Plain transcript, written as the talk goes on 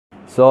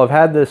So I've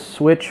had this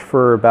Switch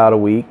for about a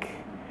week,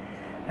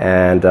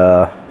 and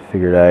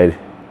figured I'd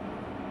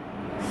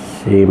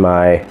see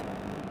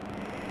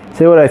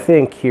what I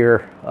think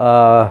here.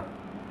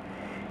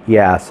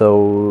 Yeah,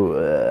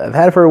 so I've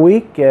had it for a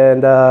week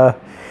and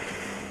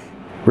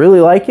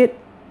really like it.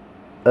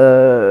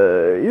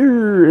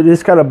 It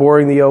is kind of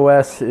boring. The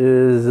OS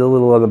is a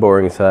little on the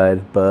boring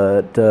side,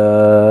 but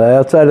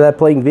outside of that,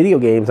 playing video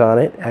games on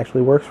it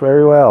actually works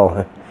very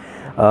well.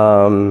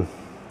 A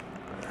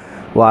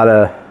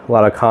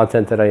lot of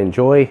content that I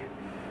enjoy.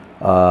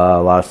 A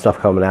lot of stuff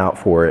coming out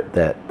for it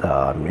that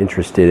I'm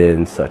interested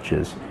in, such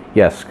as,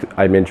 yes,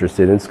 I'm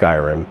interested in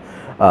Skyrim.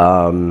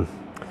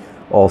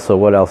 Also,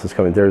 what else is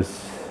coming?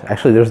 There's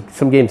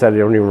some games that I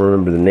don't even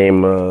remember the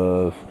name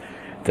of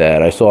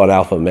that I saw on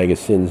Alpha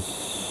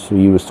Megasins.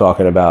 He was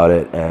talking about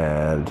it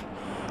and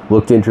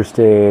looked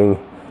interesting,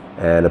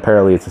 and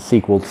apparently it's a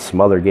sequel to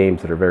some other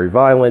games that are very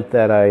violent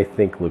that I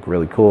think look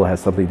really cool. It has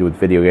something to do with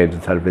video games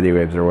inside of video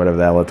games or whatever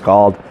the hell it's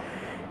called,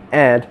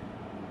 and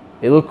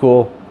it looked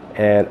cool,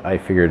 and I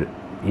figured,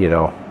 you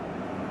know,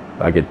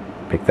 I could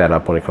pick that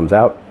up when it comes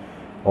out.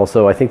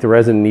 Also, I think the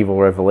Resident Evil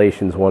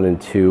Revelations 1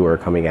 and 2 are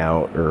coming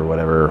out, or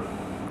whatever,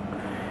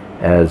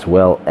 as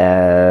well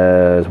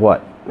as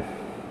what?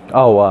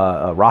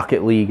 Oh,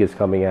 Rocket League is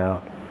coming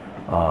out.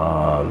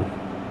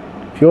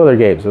 A few other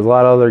games. There's a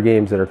lot of other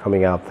games that are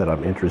coming out that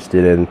I'm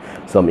interested in.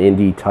 Some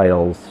indie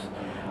titles.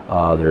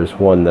 There's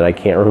one that I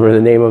can't remember the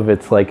name of.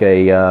 It's like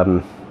a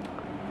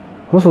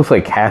almost looks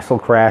like Castle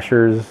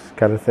Crashers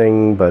kind of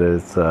thing, but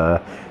it's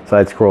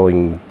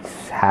side-scrolling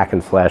hack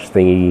and slash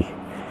thingy,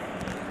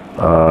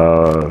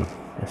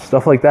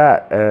 stuff like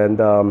that. And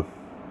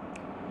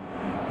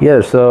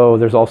yeah, so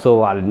there's also a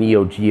lot of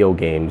Neo Geo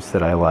games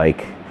that I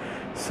like.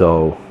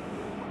 So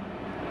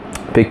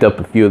picked up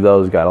a few of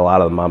those, got a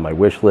lot of them on my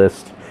wish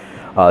list.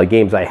 The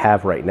games I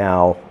have right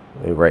now,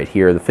 right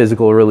here, the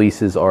physical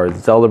releases are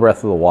Zelda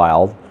Breath of the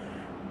Wild,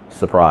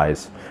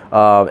 surprise,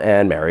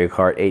 and Mario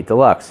Kart 8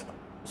 Deluxe,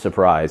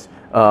 surprise.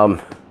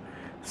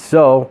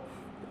 So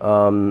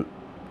I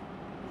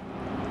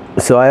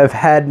have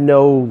had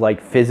no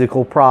like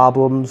physical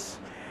problems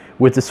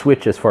with the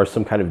Switch as far as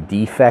some kind of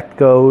defect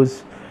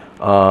goes.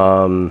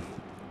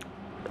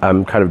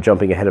 I'm kind of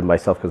jumping ahead of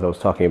myself because I was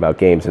talking about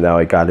games and now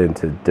I got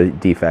into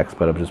defects,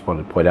 but I just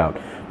wanted to point out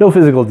no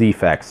physical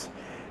defects.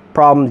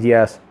 Problems,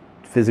 yes.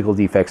 Physical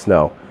defects,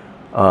 no.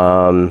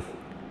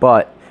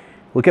 But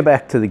we'll get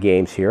back to the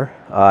games here.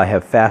 I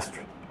have Fast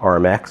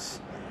RMX.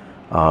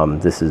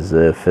 This is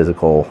a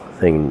physical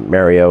thing,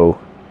 Mario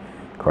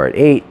Kart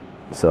 8.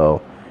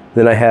 So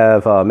then I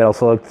have Metal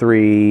Slug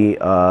 3,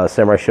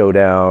 Samurai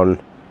Showdown.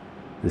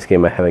 This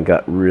game I haven't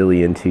got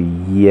really into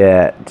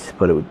yet,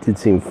 but it did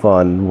seem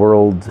fun.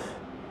 World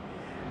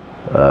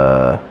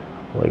Perfect,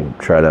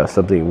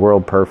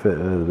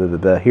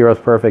 the Heroes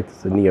Perfect.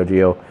 It's a Neo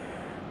Geo.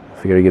 I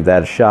figured I'd give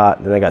that a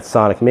shot. Then I got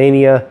Sonic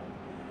Mania,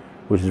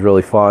 which is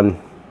really fun.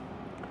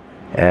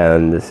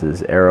 And this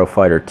is Aero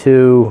Fighter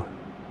 2,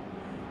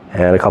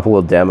 and a couple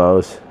of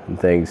demos and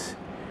things.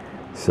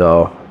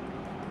 So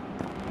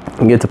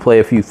I get to play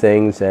a few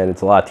things, and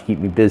it's a lot to keep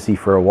me busy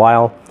for a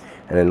while.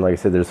 And then, like I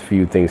said, there's a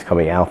few things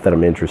coming out that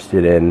I'm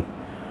interested in.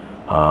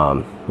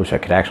 Wish I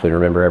could actually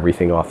remember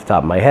everything off the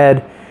top of my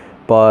head,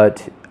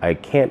 but I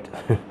can't.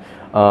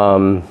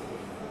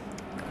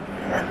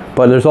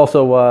 But there's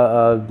also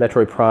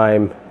Metroid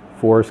Prime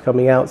 4 is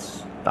coming out.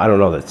 I don't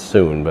know that's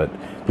soon, but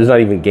there's not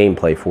even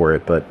gameplay for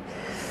it. But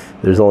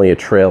there's only a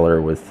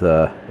trailer with,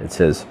 it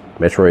says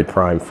Metroid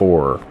Prime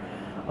 4.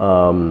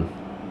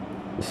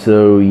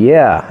 So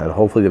yeah, and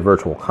hopefully the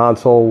Virtual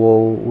Console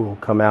will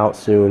come out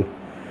soon.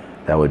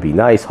 That would be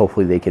nice.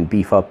 Hopefully they can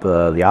beef up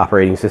the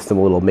operating system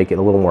a little, make it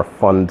a little more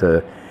fun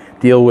to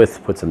deal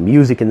with, put some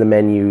music in the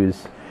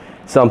menus,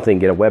 something,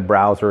 get a web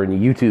browser, and a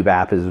YouTube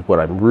app is what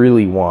I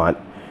really want,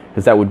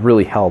 because that would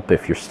really help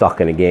if you're stuck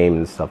in a game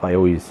and stuff. I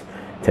always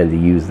tend to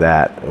use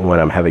that when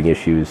I'm having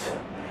issues.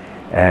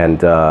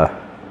 And,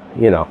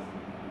 you know,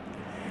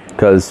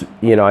 because,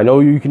 you know, I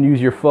know you can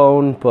use your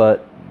phone,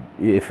 but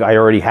if I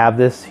already have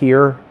this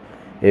here,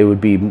 it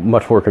would be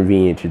much more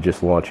convenient to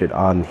just launch it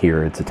on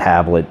here. It's a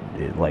tablet,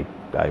 like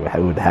I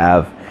would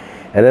have,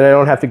 and then I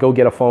don't have to go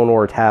get a phone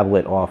or a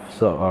tablet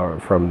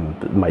from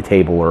my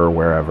table or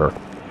wherever.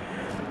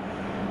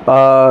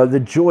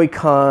 The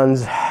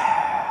Joy-Cons,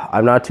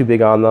 I'm not too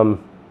big on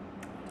them.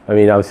 I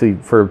mean, obviously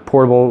for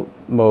portable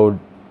mode,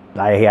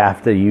 I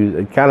have to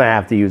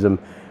use them,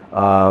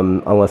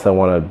 unless I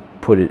want to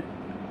put it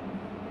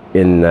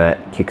in that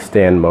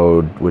kickstand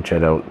mode, which I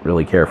don't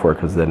really care for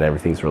because then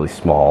everything's really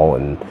small,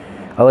 and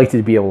I like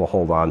to be able to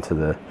hold on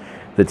to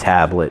the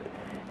tablet.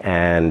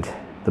 And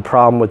the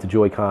problem with the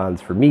Joy-Cons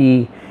for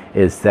me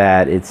is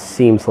that it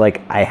seems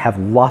like I have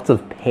lots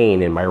of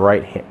pain in my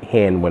right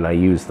hand when I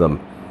use them.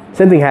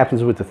 Same thing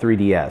happens with the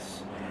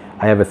 3DS.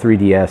 I have a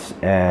 3DS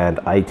and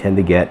I tend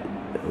to get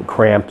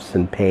cramps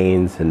and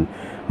pains, and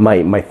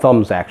my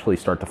thumbs actually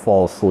start to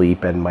fall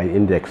asleep, and my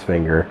index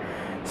finger.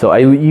 So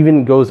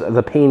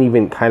the pain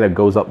even kind of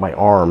goes up my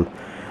arm.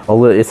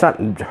 it's not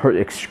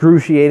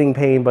excruciating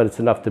pain, but it's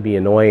enough to be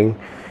annoying.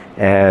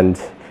 And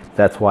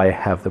that's why I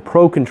have the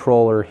Pro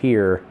controller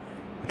here,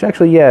 which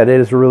actually, yeah, it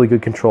is a really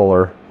good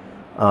controller.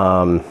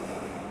 The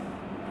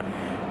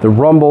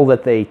rumble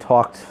that they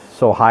talked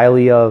so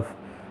highly of,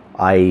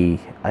 I'm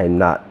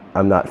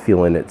not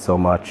feeling it so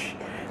much.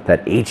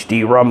 That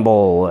HD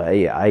rumble,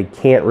 I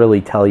can't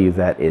really tell you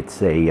that it's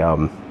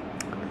that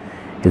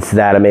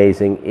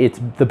amazing. It's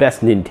the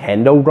best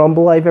Nintendo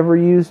rumble I've ever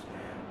used,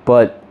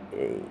 but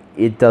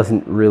it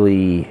doesn't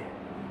really,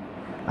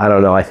 I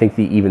don't know. I think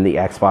even the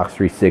Xbox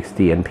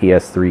 360 and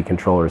PS3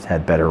 controllers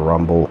had better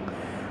rumble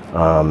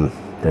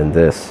than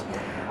this.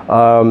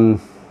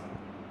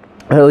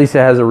 At least it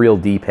has a real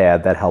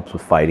D-pad that helps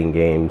with fighting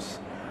games,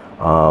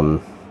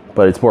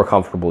 but it's more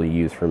comfortable to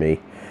use for me.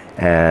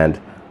 And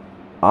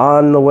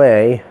on the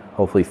way,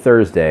 hopefully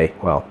Thursday,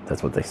 well,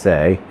 that's what they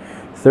say,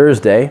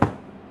 Thursday,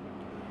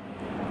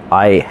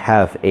 I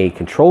have a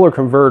controller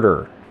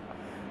converter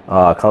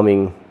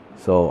coming,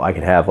 so I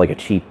can have like a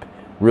cheap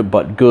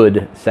but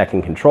good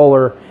second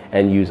controller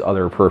and use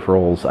other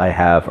peripherals I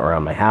have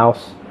around my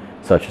house,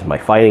 such as my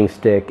fighting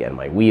stick and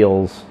my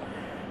wheels,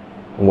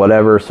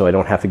 whatever, so I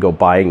don't have to go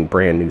buying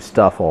brand new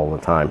stuff all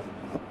the time.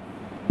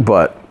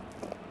 But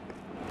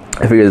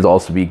I figured it'd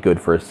also be good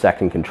for a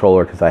second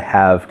controller, because I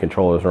have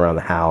controllers around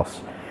the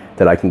house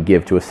that I can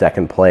give to a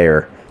second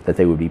player that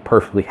they would be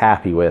perfectly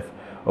happy with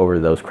over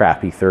those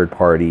crappy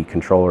third-party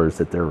controllers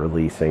that they're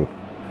releasing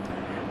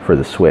for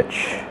the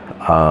Switch.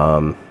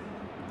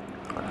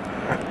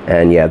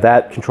 And yeah,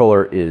 that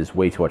controller is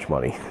way too much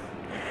money.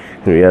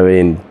 I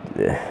mean,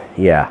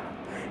 yeah,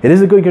 it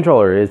is a good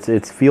controller.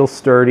 It feels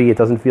sturdy. It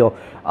doesn't feel.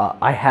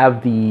 I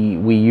have the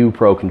Wii U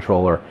Pro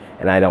controller,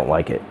 and I don't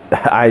like it.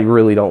 I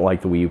really don't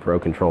like the Wii U Pro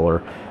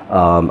controller.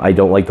 I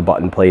don't like the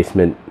button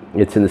placement.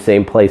 It's in the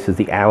same place as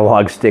the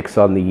analog sticks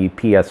on the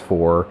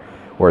PS4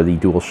 or the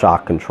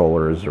DualShock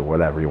controllers, or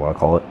whatever you want to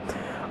call it.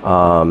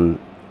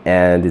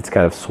 And it's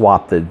kind of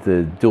swapped. The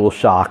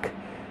DualShock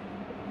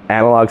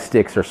analog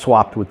sticks are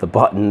swapped with the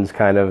buttons,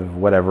 kind of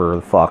whatever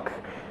the fuck.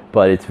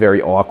 But it's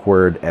very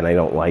awkward, and I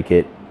don't like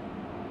it.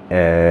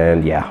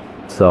 And yeah,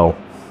 so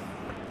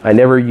I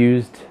never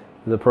used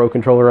the Pro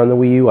controller on the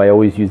Wii U. I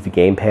always used the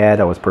gamepad.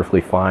 I was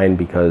perfectly fine,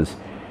 because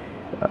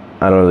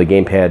I don't know, the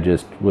gamepad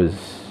just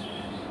was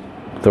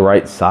the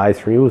right size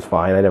for me. It was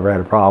fine. I never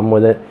had a problem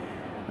with it.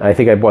 I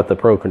think I bought the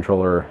Pro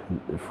controller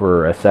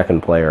for a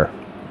second player,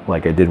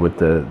 like I did with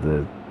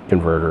the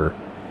converter.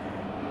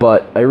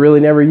 But I really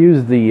never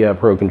used the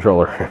Pro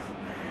controller.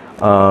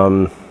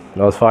 I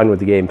was fine with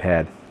the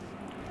gamepad.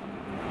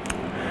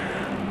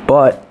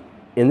 But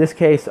in this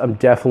case, I'm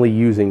definitely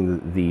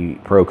using the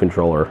Pro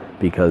controller,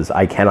 because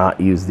I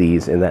cannot use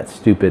these in that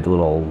stupid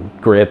little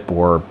grip,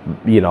 or,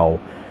 you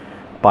know,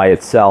 by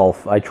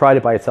itself. I tried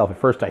it by itself. At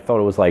first, I thought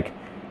it was like,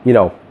 you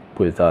know,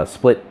 with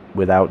split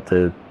without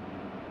the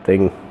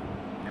thing,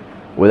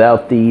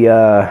 without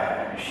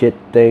the shit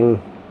thing.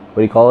 What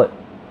do you call it?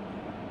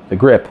 The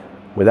grip.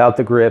 Without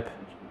the grip.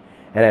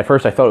 And at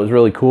first, I thought it was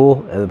really cool,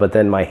 but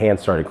then my hand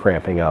started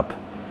cramping up.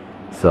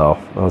 So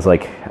I was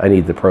like, I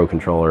need the Pro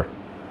controller.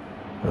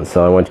 And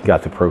so I went and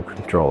got the Pro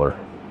controller.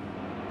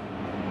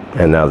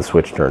 And now the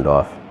Switch turned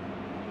off.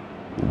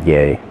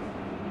 Yay.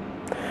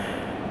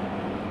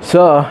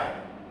 So,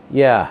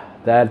 yeah,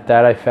 that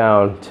I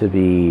found to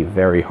be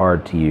very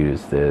hard to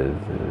use,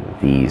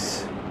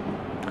 these.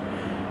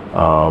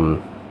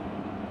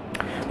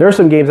 There are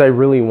some games I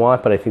really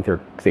want, but I think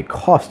they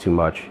cost too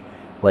much.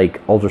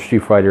 Like Ultra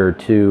Street Fighter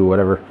 2,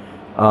 whatever.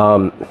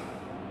 $40.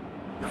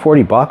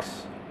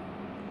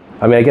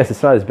 I mean, I guess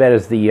it's not as bad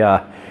as the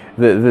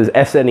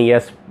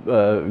SNES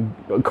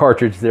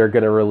cartridge they're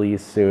going to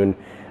release soon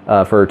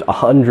for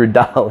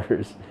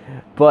 $100.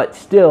 But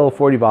still,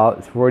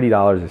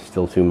 $40 is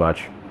still too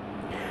much.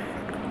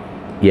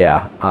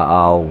 Yeah,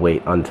 I'll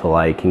wait until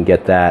I can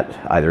get that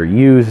either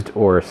used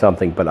or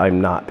something, but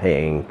I'm not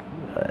paying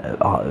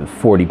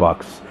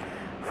 $40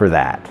 for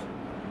that.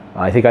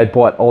 I think I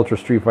bought the Ultra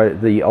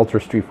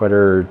Street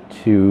Fighter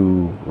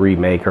 2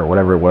 remake, or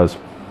whatever it was,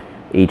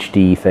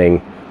 HD thing,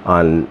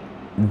 on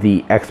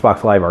the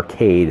Xbox Live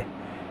Arcade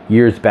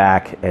years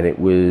back, and it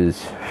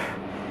was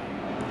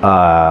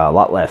a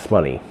lot less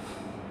money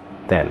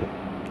then.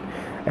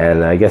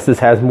 And I guess this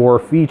has more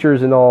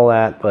features and all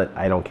that, but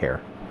I don't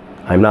care.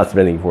 I'm not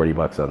spending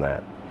 $40 on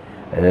that.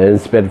 And I didn't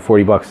spend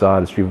 $40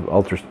 on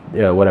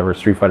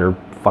Street Fighter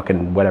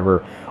fucking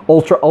whatever,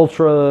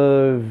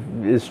 Ultra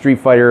Street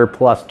Fighter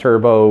plus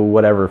Turbo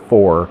whatever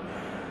 4.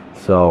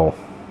 So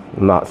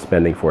I'm not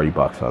spending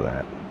 $40 on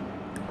that.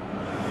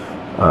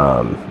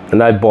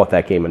 And I've bought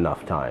that game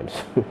enough times.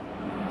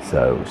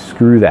 So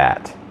screw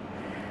that.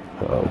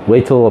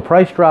 Wait till a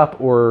price drop,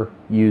 or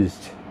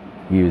used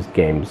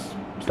games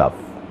stuff.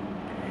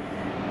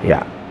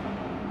 Yeah.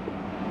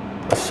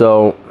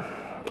 So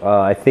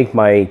I think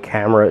my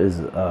camera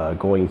is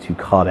going to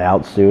cut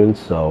out soon,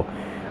 so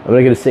I'm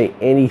not going to say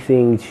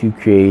anything too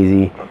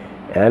crazy.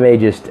 And I may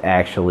just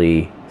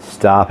actually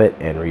stop it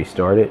and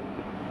restart it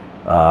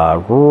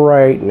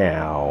right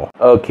now.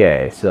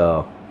 Okay,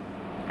 so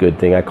Good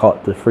thing I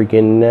caught the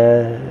freaking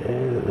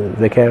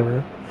the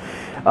camera.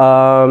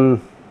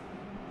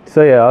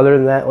 So yeah, other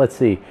than that, let's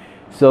see.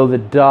 So the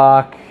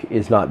dock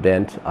is not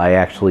bent. I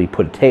actually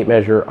put a tape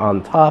measure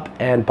on top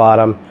and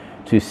bottom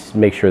to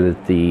make sure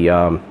that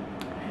the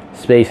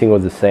spacing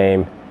was the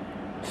same.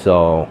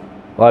 So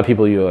a lot of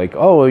people, you're like,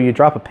 oh, well, you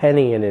drop a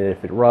penny in it,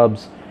 if it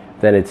rubs,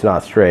 then it's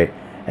not straight.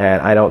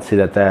 And I don't see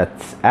that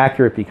that's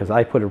accurate, because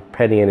I put a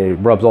penny in it, it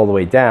rubs all the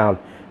way down.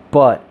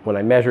 But when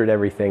I measured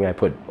everything, I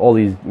put all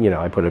these, you know,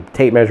 I put a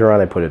tape measure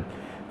on, I put a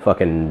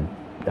fucking,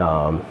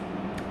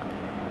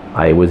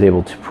 I was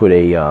able to put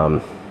a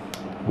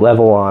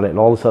level on it and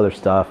all this other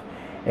stuff.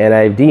 And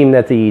I've deemed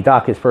that the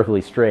dock is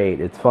perfectly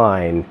straight, it's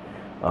fine.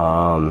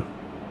 But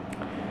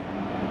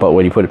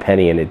when you put a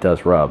penny in, it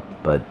does rub,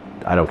 but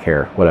I don't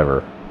care,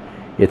 whatever.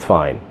 It's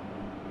fine.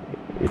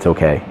 It's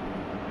okay.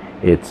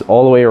 It's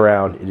all the way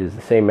around. It is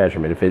the same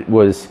measurement. If it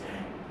was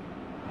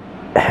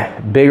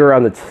bigger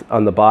on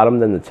the bottom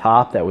than the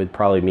top, that would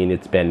probably mean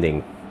it's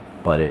bending,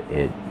 but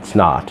it's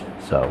not.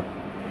 So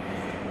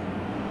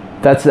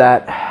that's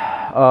that.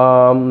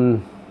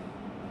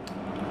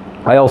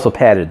 I also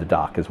padded the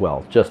dock as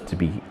well, just to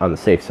be on the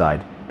safe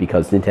side,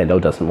 because Nintendo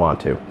doesn't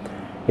want to.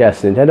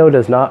 Yes, Nintendo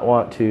does not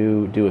want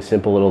to do a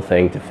simple little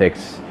thing to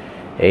fix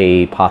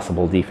a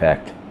possible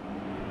defect.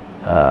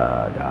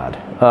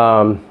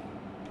 God.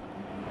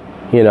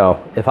 You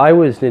know, if I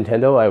was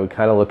Nintendo, I would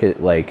kind of look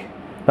at, like,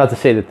 not to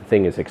say that the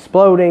thing is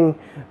exploding,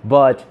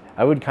 but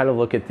I would kind of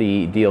look at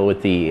the deal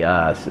with the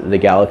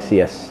Galaxy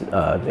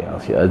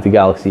the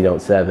Galaxy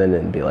Note 7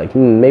 and be like,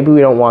 maybe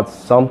we don't want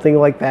something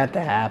like that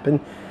to happen.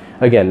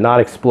 Again, not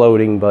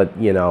exploding, but,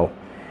 you know,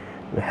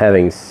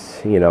 having,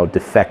 you know,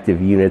 defective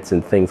units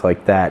and things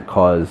like that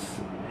cause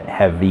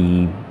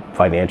heavy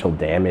financial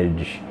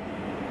damage.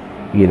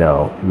 You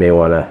know, you may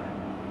want to,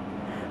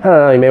 I don't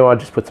know, you may want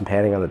to just put some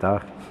padding on the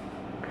dock.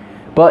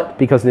 But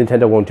because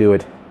Nintendo won't do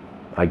it,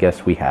 I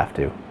guess we have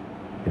to.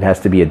 It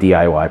has to be a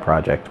DIY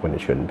project when it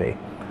shouldn't be.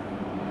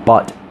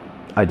 But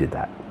I did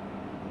that.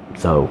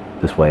 So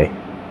this way,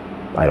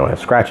 I don't have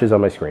scratches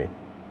on my screen.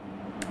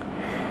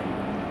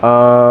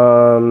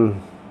 So,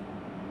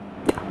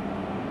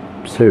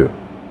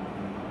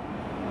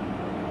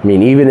 I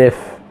mean, even if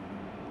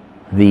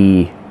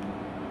the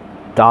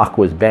dock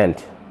was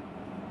bent,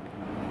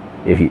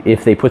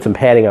 if they put some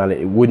padding on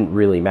it, it wouldn't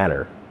really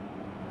matter.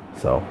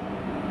 So,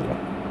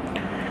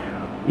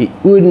 it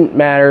wouldn't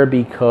matter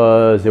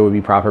because there would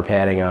be proper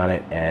padding on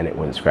it and it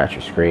wouldn't scratch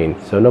your screen.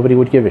 So nobody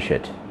would give a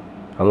shit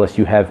unless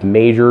you have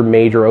major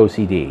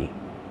OCD.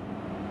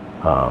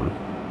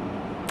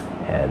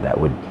 And that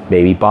would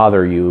maybe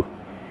bother you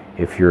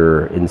if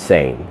you're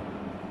insane.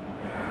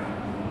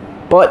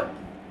 But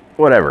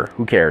whatever,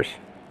 who cares?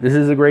 This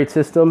is a great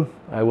system.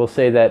 I will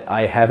say that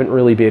I haven't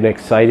really been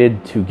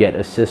excited to get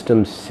a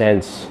system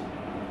since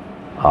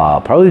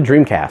probably the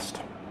Dreamcast.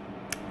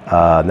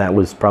 And that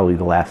was probably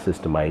the last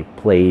system I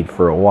played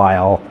for a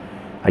while.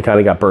 I kind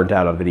of got burnt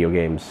out on video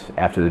games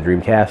after the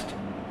Dreamcast.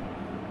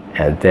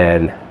 And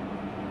then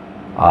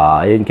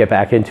I didn't get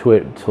back into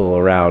it until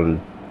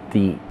around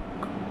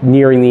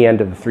nearing the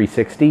end of the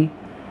 360,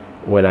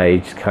 when I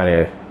just kind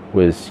of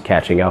was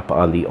catching up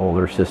on the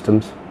older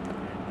systems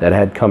that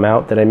had come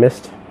out that I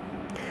missed.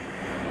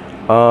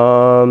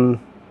 And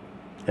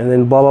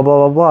then blah, blah,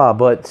 blah, blah, blah.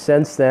 But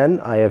since then,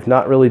 I have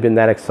not really been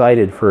that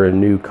excited for a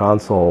new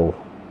console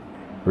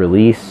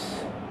release.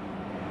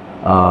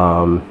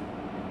 I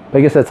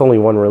guess that's only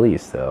one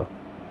release, though.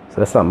 So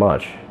that's not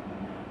much.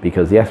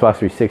 Because the Xbox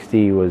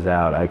 360 was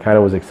out. I kind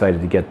of was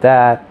excited to get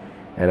that,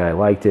 and I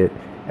liked it.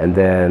 And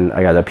then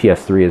I got a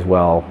PS3 as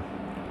well.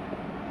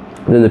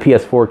 And then the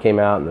PS4 came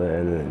out,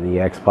 and the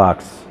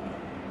Xbox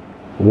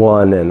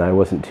One, and I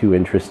wasn't too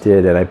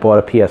interested. And I bought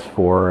a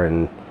PS4,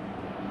 and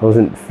I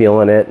wasn't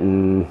feeling it,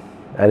 and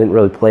I didn't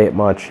really play it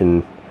much,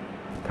 and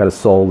kind of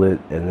sold it.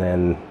 And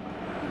then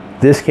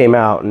this came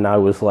out, and I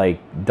was like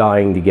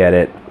dying to get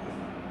it.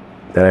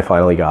 Then I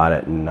finally got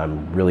it, and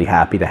I'm really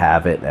happy to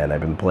have it, and I've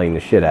been playing the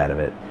shit out of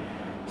it.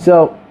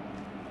 So,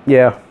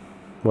 yeah,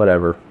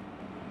 whatever.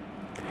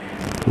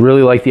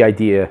 Really like the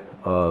idea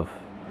of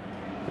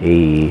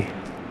a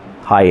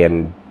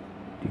high-end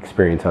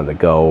experience on the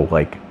go,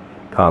 like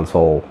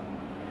console,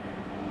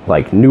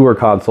 like newer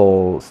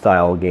console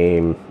style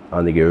game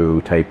on the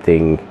go type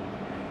thing,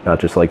 not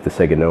just like the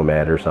Sega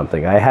Nomad or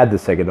something. I had the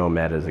Sega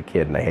Nomad as a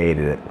kid, and I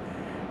hated it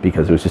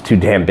because it was just too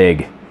damn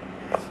big.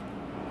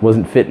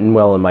 Wasn't fitting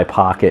well in my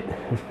pocket.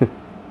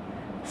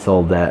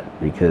 Sold that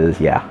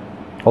because, yeah.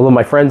 Although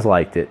my friends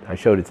liked it, I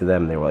showed it to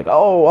them. They were like,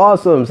 "Oh,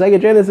 awesome! Sega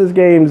Genesis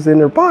games in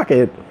their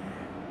pocket."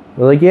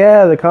 They're like,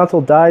 "Yeah, the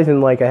console dies in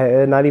like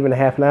not even a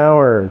half an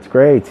hour. It's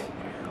great.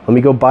 Let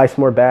me go buy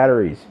some more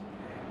batteries."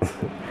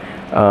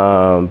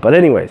 But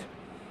anyways,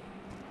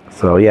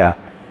 so yeah,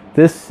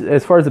 this,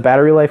 as far as the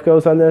battery life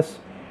goes on this,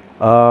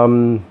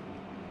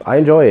 I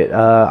enjoy it.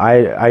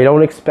 I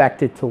don't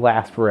expect it to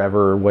last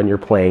forever when you're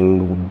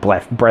playing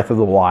Breath of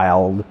the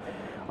Wild.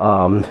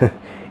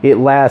 It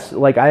lasts,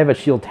 like, I have a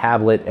Shield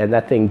tablet, and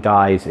that thing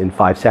dies in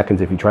 5 seconds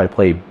if you try to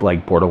play,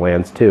 like,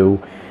 Borderlands 2.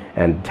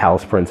 and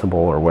Talos Principle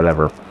or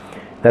whatever.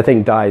 That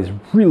thing dies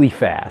really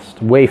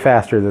fast, way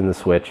faster than the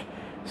Switch.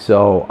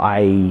 So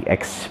I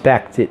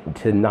expect it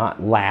to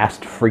not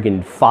last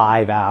friggin'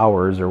 5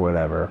 hours or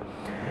whatever.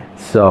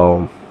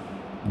 So,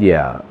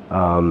 yeah.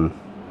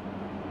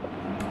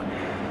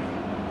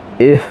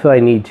 If I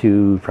need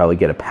to, probably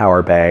get a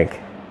power bank.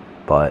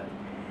 But,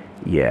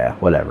 yeah,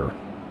 whatever.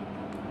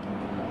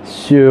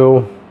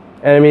 So,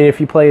 and I mean, if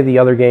you play the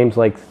other games,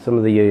 like some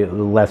of the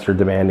less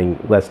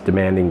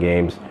demanding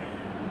games,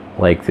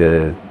 like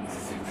the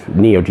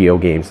Neo Geo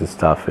games and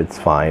stuff, it's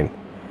fine.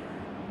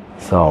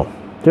 So,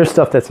 there's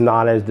stuff that's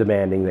not as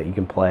demanding that you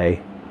can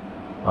play.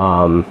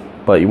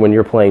 But when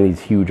you're playing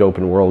these huge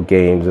open world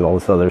games and all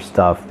this other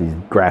stuff, these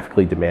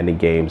graphically demanding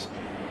games,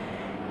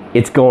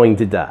 it's going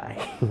to die.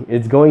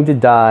 It's going to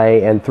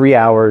die, and 3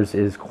 hours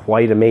is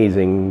quite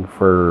amazing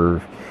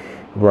for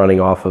running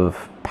off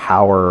of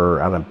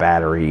power on a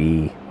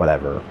battery,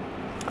 whatever.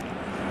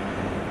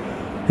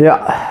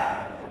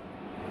 Yeah.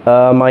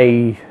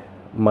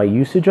 My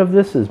usage of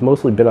this has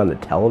mostly been on the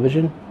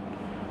television.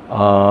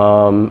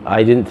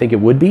 I didn't think it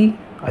would be.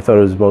 I thought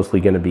it was mostly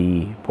going to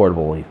be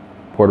portable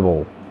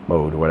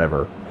mode or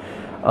whatever.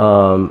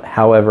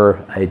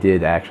 However, I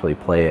did actually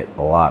play it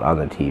a lot on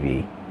the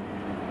TV,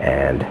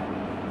 and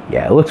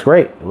yeah, it looks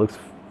great. It looks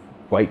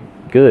quite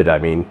good. I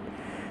mean,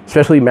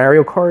 especially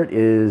Mario Kart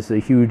is a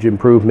huge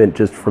improvement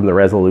just from the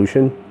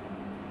resolution.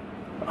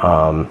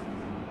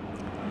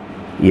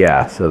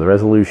 Yeah, so the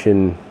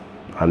resolution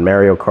on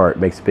Mario Kart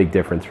makes a big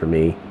difference for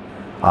me.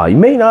 You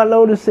may not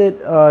notice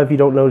it if you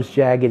don't notice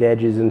jagged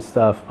edges and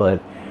stuff,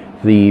 but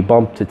the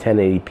bump to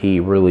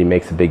 1080p really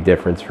makes a big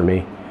difference for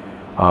me.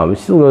 You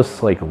still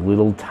notice like a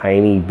little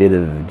tiny bit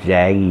of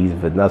jaggies,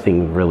 but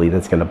nothing really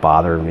that's going to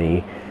bother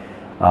me.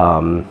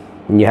 And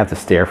you have to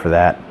stare for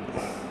that.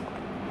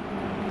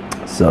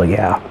 So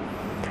yeah.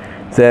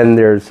 Then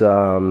there's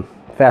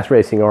Fast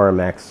Racing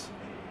RMX.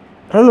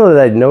 I don't know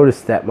that I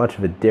noticed that much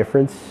of a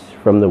difference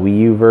from the Wii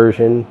U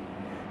version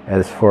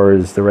as far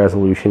as the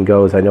resolution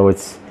goes. I know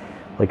it's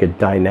like a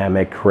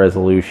dynamic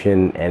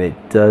resolution, and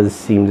it does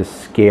seem to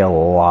scale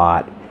a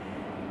lot,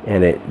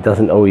 and it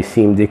doesn't always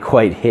seem to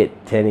quite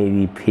hit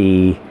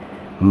 1080p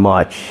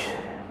much,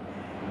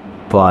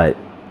 but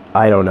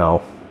I don't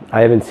know.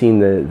 I haven't seen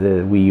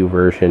the Wii U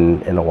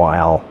version in a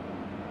while,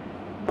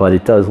 but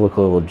it does look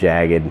a little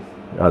jagged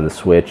on the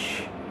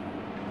Switch.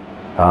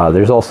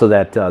 There's also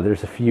that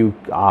there's a few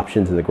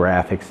options in the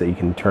graphics that you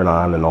can turn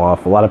on and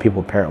off. A lot of people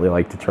apparently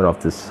like to turn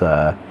off this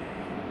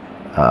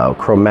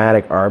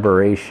chromatic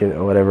aberration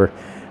or whatever,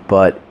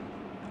 but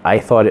I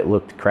thought it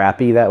looked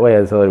crappy that way.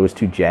 I thought it was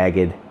too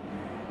jagged,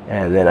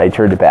 and then I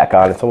turned it back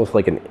on. It's almost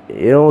like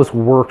it almost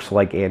works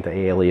like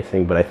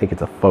anti-aliasing, but I think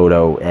it's a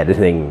photo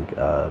editing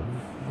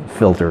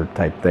filter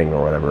type thing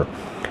or whatever,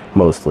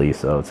 mostly.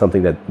 So it's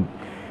something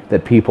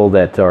that people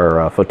that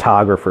are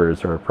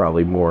photographers are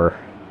probably more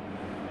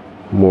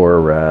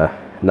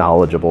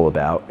knowledgeable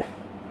about.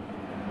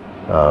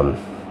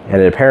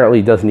 And it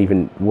apparently doesn't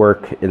even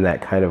work in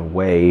that kind of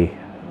way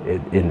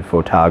in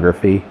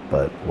photography,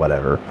 but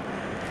whatever.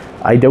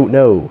 I don't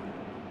know.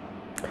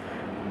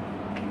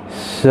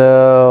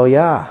 So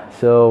yeah,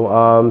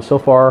 so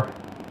far,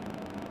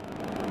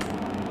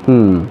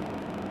 I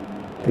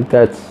think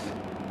that's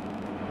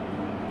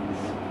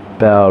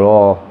about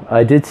all.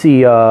 I did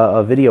see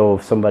a video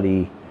of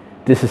somebody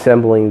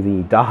disassembling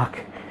the dock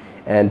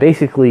and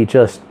basically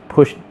just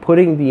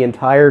putting the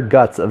entire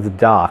guts of the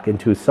dock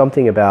into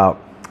something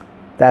about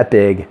that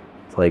big.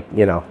 It's like,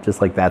 you know, just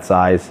like that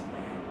size.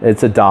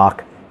 It's a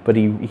dock, but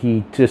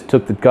he just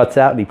took the guts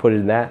out and he put it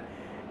in that.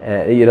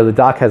 You know, the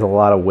dock has a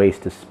lot of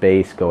waste of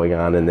space going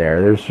on in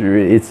there.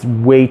 It's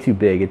way too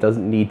big. It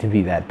doesn't need to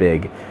be that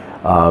big.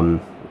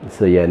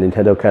 So yeah,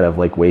 Nintendo kind of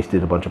like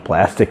wasted a bunch of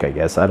plastic, I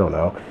guess. I don't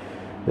know.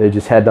 They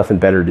just had nothing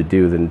better to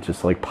do than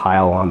just like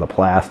pile on the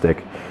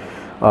plastic.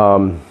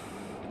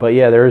 But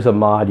yeah, there is a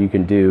mod you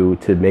can do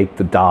to make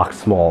the dock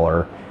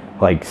smaller,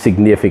 like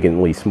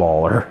significantly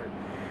smaller.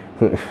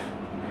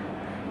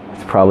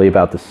 It's probably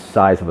about the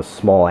size of a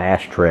small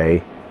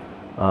ashtray.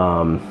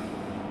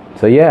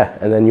 So yeah,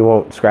 and then you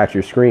won't scratch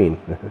your screen.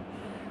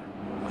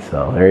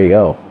 So there you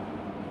go.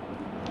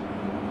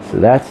 So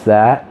that's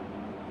that.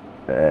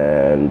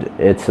 And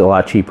it's a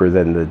lot cheaper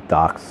than the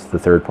docks, the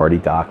third-party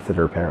docks that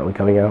are apparently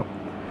coming out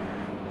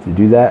to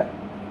do that.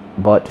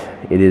 But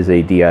it is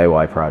a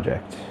DIY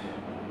project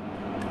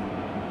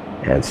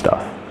and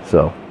stuff.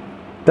 So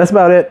that's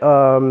about it.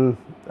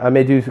 I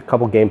may do a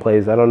couple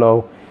gameplays. I don't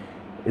know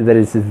that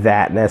it's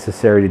that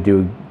necessary to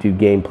do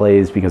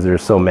gameplays because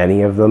there's so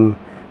many of them,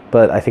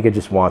 but I think I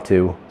just want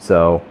to.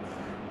 So,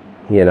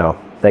 you know,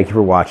 thank you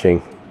for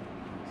watching.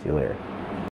 See you later.